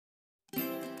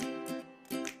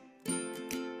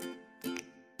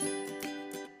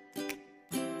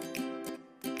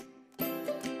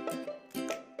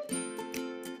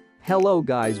Hello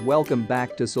guys, welcome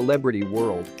back to Celebrity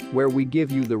World, where we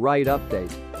give you the right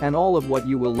update and all of what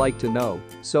you will like to know.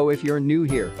 So if you're new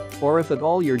here, or if at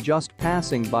all you're just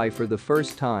passing by for the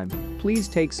first time, please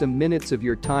take some minutes of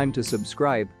your time to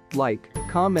subscribe, like,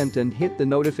 comment and hit the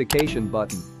notification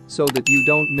button so that you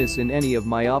don't miss in any of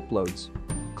my uploads.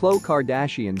 Khloe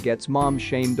Kardashian gets mom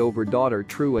shamed over daughter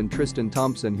True and Tristan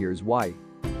Thompson. Here's why.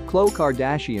 Khloe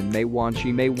Kardashian may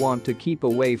want to keep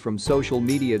away from social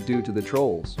media due to the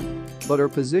trolls. But her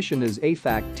position as a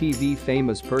fact TV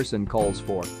famous person calls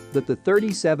for that the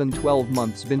 37 12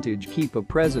 months vintage keep a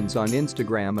presence on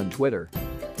Instagram and Twitter.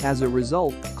 As a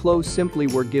result, Khloe simply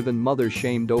were given mother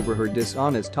shamed over her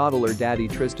dishonest toddler daddy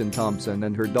Tristan Thompson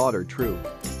and her daughter True.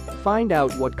 Find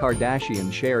out what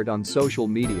Kardashian shared on social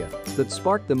media that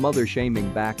sparked the mother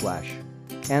shaming backlash.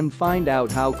 And find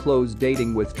out how Khloe's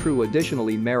dating with True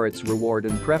additionally merits reward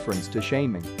and preference to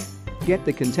shaming. Get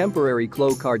the contemporary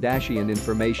Khloe Kardashian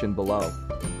information below.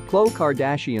 Khloe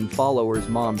Kardashian followers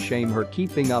mom shame her.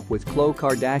 Keeping up with Khloe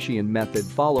Kardashian method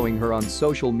following her on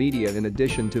social media. In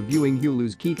addition to viewing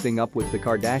Hulu's Keeping Up with the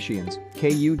Kardashians,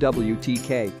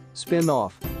 KUWTK,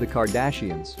 spin-off, The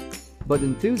Kardashians. But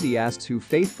enthusiasts who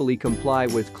faithfully comply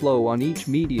with Khloe on each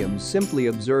medium simply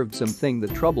observed something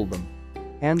that troubled them.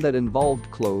 And that involved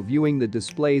Khloe viewing the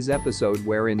Displays episode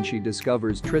wherein she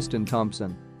discovers Tristan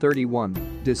Thompson,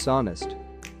 31, dishonest.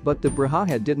 But the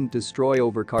brouhaha didn't destroy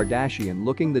over Kardashian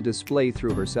looking the display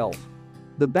through herself.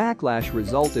 The backlash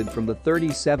resulted from the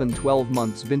 37 12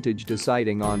 months vintage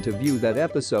deciding on to view that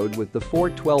episode with the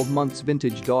 4 12 months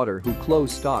vintage daughter who Khloe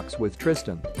stalks with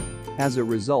Tristan. As a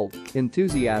result,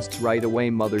 enthusiasts right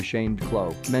away mother shamed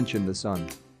Khloe, mentioned The Sun.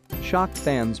 Shocked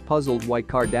fans puzzled why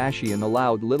Kardashian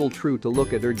allowed little True to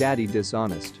look at her daddy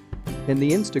dishonest. In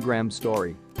the Instagram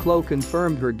story, Khloe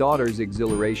confirmed her daughter's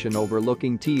exhilaration over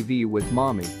looking TV with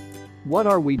mommy. "What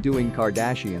are we doing?"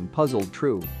 Kardashian puzzled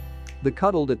True. They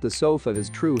cuddled at the sofa as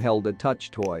True held a touch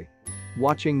toy.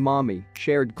 "Watching mommy,"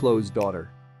 shared Khloe's daughter.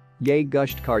 "Yay,"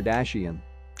 gushed Kardashian.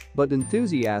 But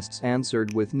enthusiasts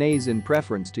answered with nays in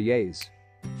preference to yays.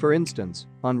 For instance,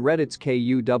 on Reddit's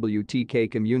KUWTK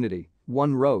community,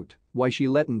 one wrote, "Why she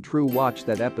lettin' True watch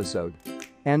that episode?"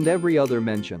 And every other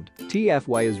mentioned,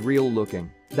 "TFY is real looking."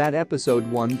 That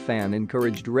episode. One fan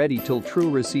encouraged ready till True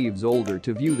receives older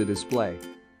to view the display.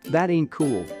 "That ain't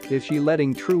cool if she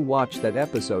letting True watch that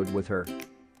episode with her.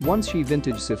 Once she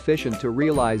vintage sufficient to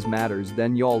realize matters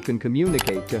then y'all can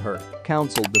communicate to her,"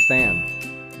 counseled the fan.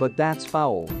 But that's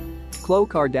foul. Khloe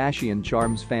Kardashian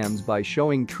charms fans by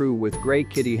showing True with Grey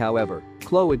Kitty. However,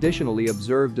 Khloe additionally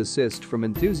observed assist from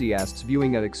enthusiasts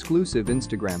viewing an exclusive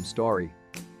Instagram story.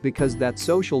 Because that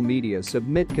social media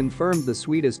submit confirmed the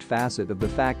sweetest facet of the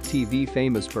fact TV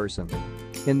famous person.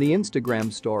 In the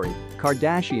Instagram story,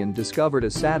 Kardashian discovered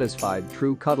a satisfied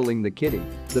True cuddling the kitty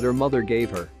that her mother gave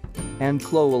her. And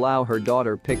Khloe allow her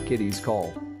daughter pick kitty's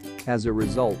call. As a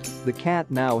result, the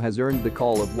cat now has earned the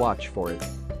call of watch for it.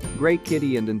 Grey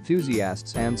Kitty and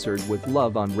enthusiasts answered with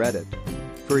love on Reddit.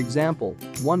 For example,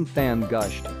 one fan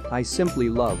gushed, "I simply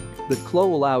love that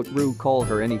Khloe allowed True call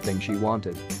her anything she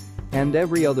wanted." And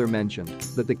every other mentioned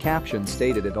that the caption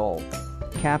stated it all.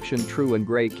 Caption: True and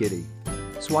Grey Kitty.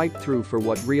 Swipe through for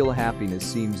what real happiness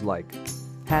seems like.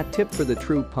 Hat tip for the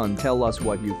True pun. Tell us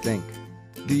what you think.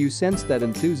 Do you sense that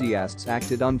enthusiasts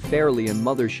acted unfairly in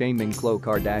mother shaming Khloe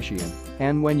Kardashian?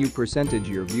 And when you percentage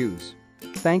your views.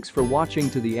 Thanks for watching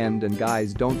to the end, and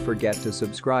guys, don't forget to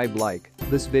subscribe, like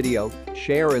this video,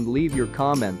 share and leave your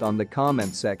comment on the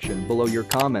comment section below. Your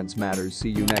comments matters. See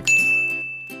you next time.